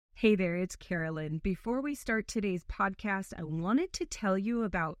Hey there, it's Carolyn. Before we start today's podcast, I wanted to tell you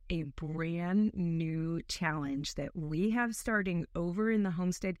about a brand new challenge that we have starting over in the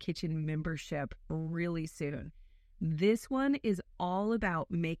Homestead Kitchen membership really soon. This one is all about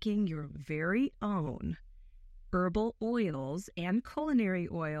making your very own herbal oils and culinary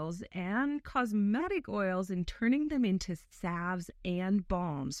oils and cosmetic oils and turning them into salves and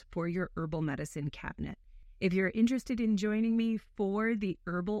balms for your herbal medicine cabinet. If you're interested in joining me for the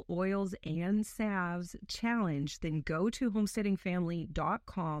Herbal Oils and Salves Challenge, then go to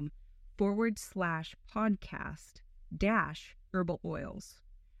homesteadingfamily.com/podcast-herbal oils.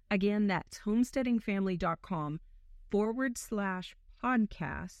 Again, that's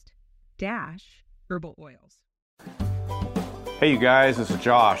homesteadingfamily.com/podcast-herbal oils. Hey you guys, this is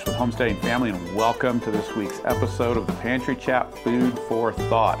Josh with Homesteading Family, and welcome to this week's episode of the Pantry Chat Food for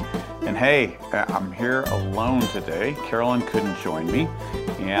Thought. And hey, I'm here alone today. Carolyn couldn't join me,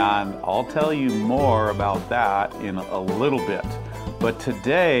 and I'll tell you more about that in a little bit. But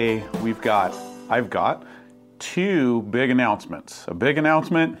today I've got two big announcements, a big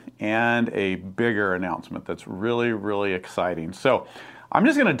announcement and a bigger announcement that's really, really exciting. So I'm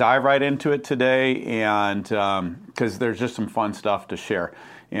just going to dive right into it today, and because there's just some fun stuff to share.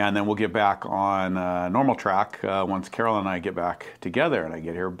 And then we'll get back on normal track once Carol and I get back together and I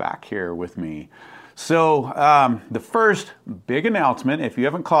get her back here with me. So the first big announcement, if you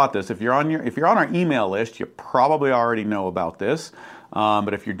haven't caught this, if you're on our email list, you probably already know about this.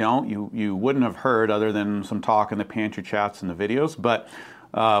 But if you don't, you wouldn't have heard other than some talk in the pantry chats and the videos. But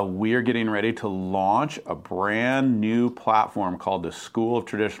we are getting ready to launch a brand new platform called the School of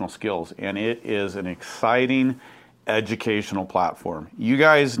Traditional Skills, and it is an exciting educational platform. You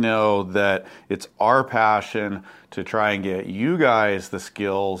guys know that it's our passion to try and get you guys the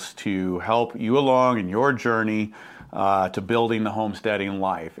skills to help you along in your journey to building the homesteading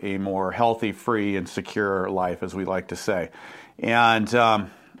life, a more healthy, free, and secure life, as we like to say.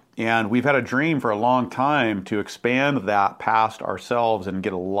 And we've had a dream for a long time to expand that past ourselves and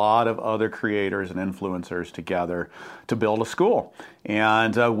get a lot of other creators and influencers together to build a school.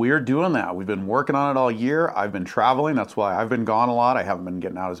 And we're doing that. We've been working on it all year. I've been traveling. That's why I've been gone a lot. I haven't been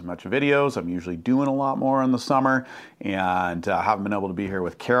getting out as much videos. I'm usually doing a lot more in the summer, and haven't been able to be here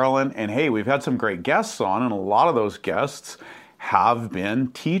with Carolyn. And hey, we've had some great guests on, and a lot of those guests have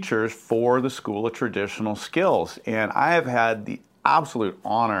been teachers for the School of Traditional Skills. And I have had the absolute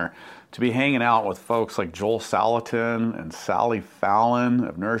honor to be hanging out with folks like Joel Salatin and Sally Fallon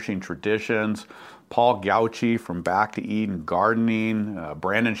of Nourishing Traditions, Paul Gauchi from Back to Eden Gardening,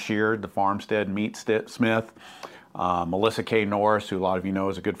 Brandon Sheard, the Farmstead Meat Smith, Melissa K. Norris, who a lot of you know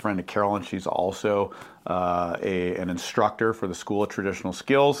is a good friend of Carolyn. She's also an instructor for the School of Traditional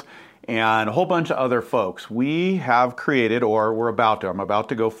Skills, and a whole bunch of other folks. We have created, or I'm about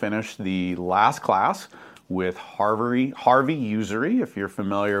to go finish the last class with Harvey Usery, if you're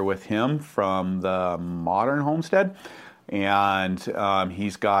familiar with him from the Modern Homestead. And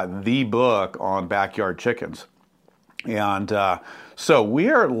he's got the book on backyard chickens. And so we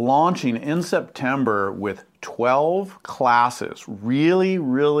are launching in September with 12 classes, really,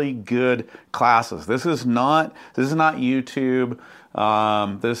 really good classes. This is not YouTube.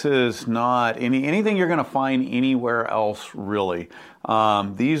 This is not anything you're going to find anywhere else, really.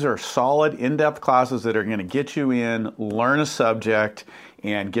 These are solid, in-depth classes that are going to get you in, learn a subject,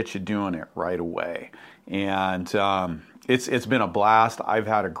 and get you doing it right away. And it's been a blast. I've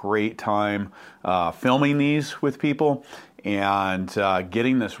had a great time filming these with people and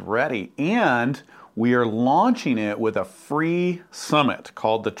getting this ready. And we are launching it with a free summit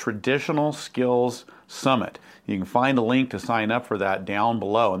called the Traditional Skills Summit. You can find a link to sign up for that down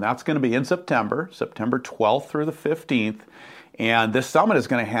below. And that's going to be in September 12th through the 15th. And this summit is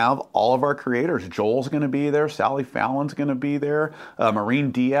going to have all of our creators. Joel's going to be there. Sally Fallon's going to be there.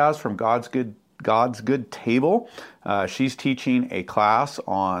 Maureen Diaz from God's Good Table. She's teaching a class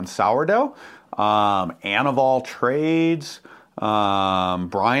on sourdough. Ann of All Trades.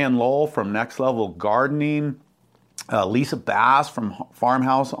 Brian Lowell from Next Level Gardening. Lisa Bass from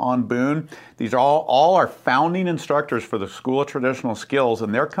Farmhouse on Boone. These are all our founding instructors for the School of Traditional Skills,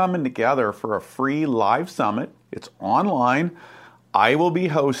 and they're coming together for a free live summit. It's online. I will be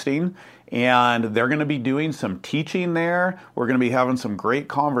hosting, and they're going to be doing some teaching there. We're going to be having some great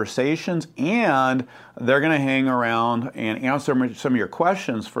conversations, and they're going to hang around and answer some of your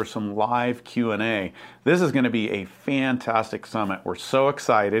questions for some live Q&A. This is going to be a fantastic summit. We're so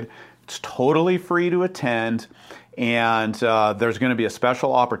excited. It's totally free to attend. And there's going to be a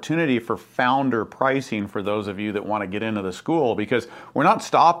special opportunity for founder pricing for those of you that want to get into the school, because we're not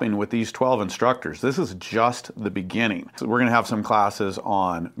stopping with these 12 instructors. This is just the beginning. So we're going to have some classes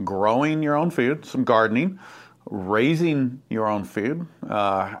on growing your own food, some gardening, raising your own food,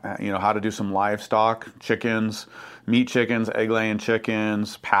 how to do some livestock, chickens, meat chickens, egg-laying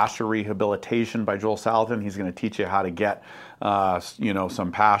chickens, pasture rehabilitation by Joel Salatin. He's going to teach you how to get,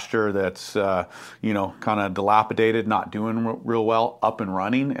 some pasture that's, kind of dilapidated, not doing real well, up and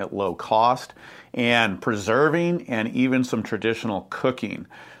running at low cost, and preserving, and even some traditional cooking.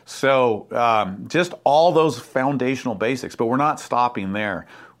 So just all those foundational basics, but we're not stopping there.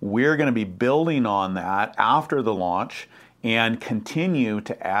 We're going to be building on that after the launch and continue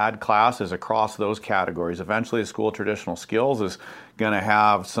to add classes across those categories. Eventually, the School of Traditional Skills is going to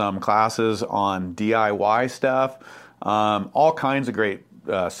have some classes on DIY stuff, all kinds of great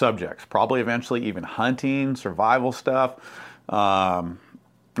subjects, probably eventually even hunting, survival stuff.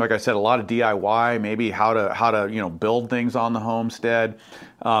 Like I said, a lot of DIY, maybe how to build things on the homestead.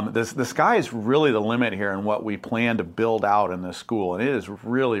 The sky is really the limit here in what we plan to build out in this school, and it is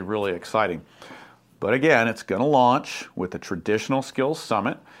really, really exciting. But again, it's going to launch with the Traditional Skills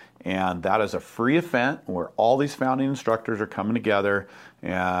Summit, and that is a free event where all these founding instructors are coming together,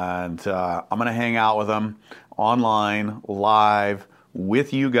 and I'm going to hang out with them online, live,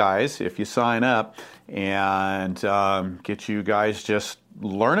 with you guys if you sign up, and get you guys just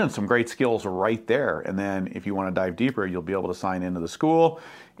learning some great skills right there. And then if you want to dive deeper, you'll be able to sign into the school.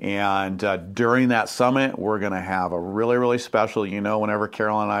 And during that summit, we're going to have a really, really special, whenever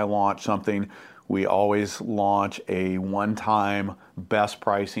Carolyn and I launch something, we always launch a one-time best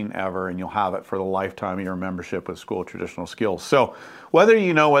pricing ever, and you'll have it for the lifetime of your membership with School of Traditional Skills. So whether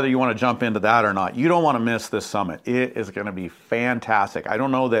you want to jump into that or not, you don't want to miss this summit. It is going to be fantastic. I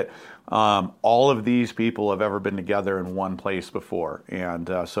don't know that all of these people have ever been together in one place before, and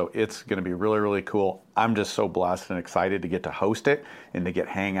so it's going to be really, really cool. I'm just so blessed and excited to get to host it and to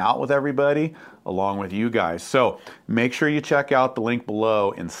hang out with everybody along with you guys. So make sure you check out the link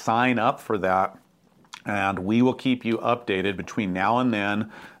below and sign up for that. And we will keep you updated between now and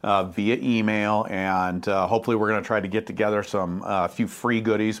then via email, and hopefully we're going to try to get together a few free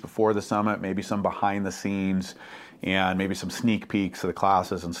goodies before the summit, maybe some behind the scenes, and maybe some sneak peeks of the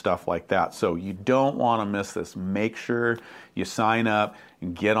classes and stuff like that. So you don't want to miss this. Make sure you sign up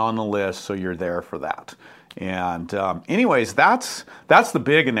and get on the list so you're there for that. And anyways, that's the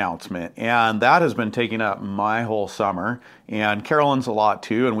big announcement, and that has been taking up my whole summer, and Carolyn's a lot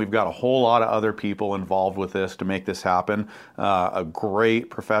too, and we've got a whole lot of other people involved with this to make this happen. A great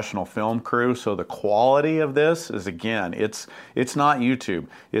professional film crew, so the quality of this is, again, it's not YouTube.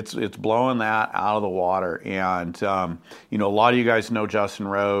 It's blowing that out of the water, and a lot of you guys know Justin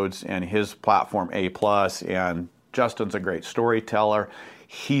Rhodes and his platform A+, and Justin's a great storyteller.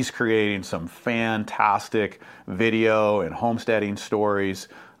 He's creating some fantastic video and homesteading stories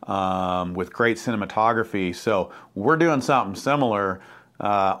with great cinematography. So we're doing something similar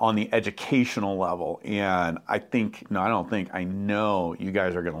on the educational level. And I know you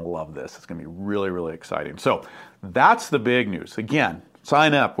guys are going to love this. It's going to be really, really exciting. So that's the big news. Again,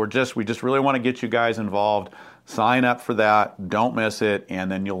 sign up. We just really want to get you guys involved. Sign up for that. Don't miss it. And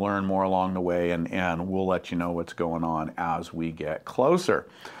then you'll learn more along the way, and we'll let you know what's going on as we get closer.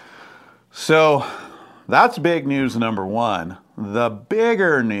 So that's big news number one. The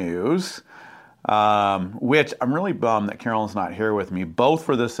bigger news, which I'm really bummed that Carolyn's not here with me, both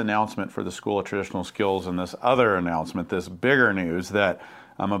for this announcement for the School of Traditional Skills and this other announcement, this bigger news that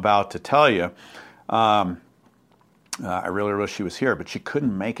I'm about to tell you. I really wish she was here, but she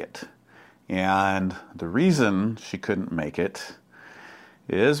couldn't make it. And the reason she couldn't make it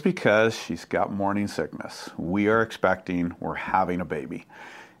is because she's got morning sickness. We're having a baby.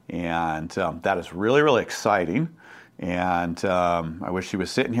 And that is really, really exciting. And I wish she was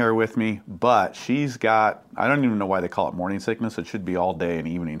sitting here with me, but she's got, I don't even know why they call it morning sickness. It should be all day and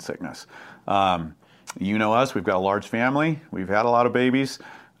evening sickness. You know us, we've got a large family. We've had a lot of babies.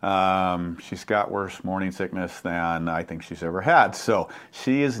 She's got worse morning sickness than I think she's ever had. So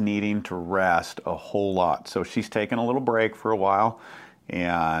she is needing to rest a whole lot. So she's taking a little break for a while,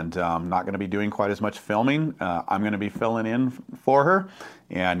 and I'm not going to be doing quite as much filming. I'm going to be filling in for her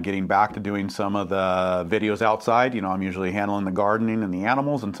and getting back to doing some of the videos outside. I'm usually handling the gardening and the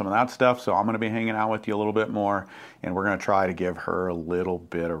animals and some of that stuff. So I'm going to be hanging out with you a little bit more, and we're going to try to give her a little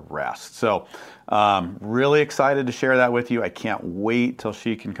bit of rest. So really excited to share that with you. I can't wait till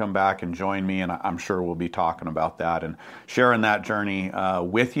she can come back and join me, and I'm sure we'll be talking about that and sharing that journey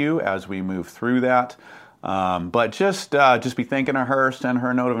with you as we move through that. But just be thinking of her, send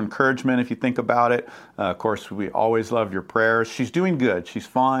her a note of encouragement if you think about it. Of course, we always love your prayers. She's doing good. She's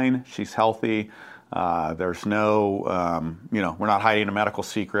fine. She's healthy. There's no, we're not hiding a medical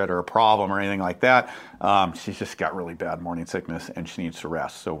secret or a problem or anything like that. She's just got really bad morning sickness and she needs to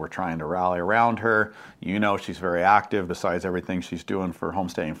rest. So we're trying to rally around her. She's very active besides everything she's doing for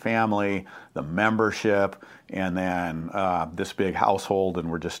Homesteading Family, the membership, and then this big household. And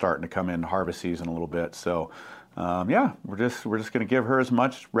we're just starting to come into harvest season a little bit. So we're just going to give her as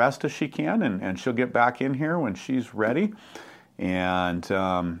much rest as she can, and she'll get back in here when she's ready. And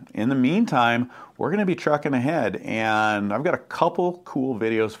in the meantime, we're going to be trucking ahead, and I've got a couple cool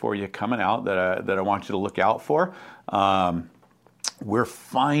videos for you coming out that I want you to look out for. We're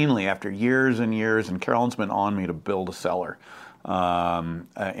finally, after years and years, and Carolyn's been on me to build a cellar,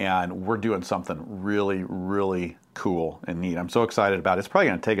 and we're doing something really, really cool and neat. I'm so excited about it. It's probably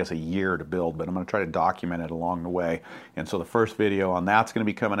going to take us a year to build, but I'm going to try to document it along the way. And so the first video on that's going to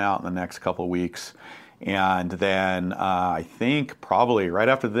be coming out in the next couple of weeks. And then I think probably right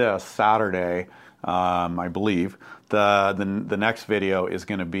after this, Saturday, I believe, the next video is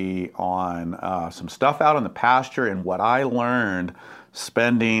going to be on some stuff out in the pasture and what I learned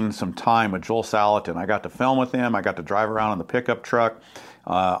spending some time with Joel Salatin. I got to film with him. I got to drive around on the pickup truck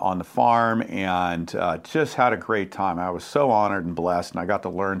on the farm, and just had a great time. I was so honored and blessed, and I got to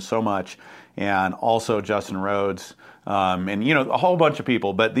learn so much. And also Justin Rhodes, and a whole bunch of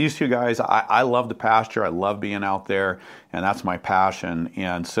people. But these two guys, I love the pasture. I love being out there, and that's my passion.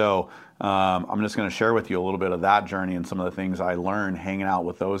 And so I'm just going to share with you a little bit of that journey and some of the things I learned hanging out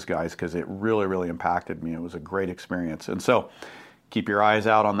with those guys, because it really, really impacted me. It was a great experience. And so keep your eyes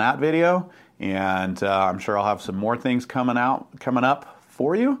out on that video, and I'm sure I'll have some more things coming up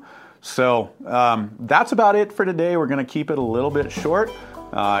for you. So that's about it for today. We're going to keep it a little bit short.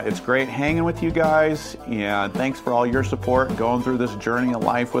 It's great hanging with you guys, and thanks for all your support going through this journey of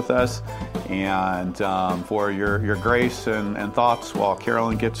life with us, and for your grace and thoughts while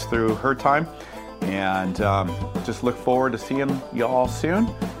Carolyn gets through her time. And just look forward to seeing you all soon,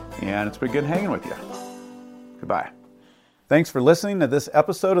 and it's been good hanging with you. Goodbye. Thanks for listening to this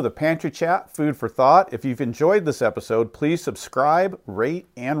episode of the Pantry Chat Food for Thought. If you've enjoyed this episode, please subscribe, rate,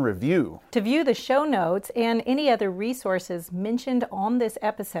 and review. To view the show notes and any other resources mentioned on this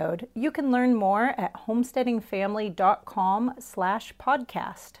episode, you can learn more at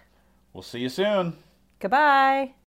homesteadingfamily.com/podcast. We'll see you soon. Goodbye.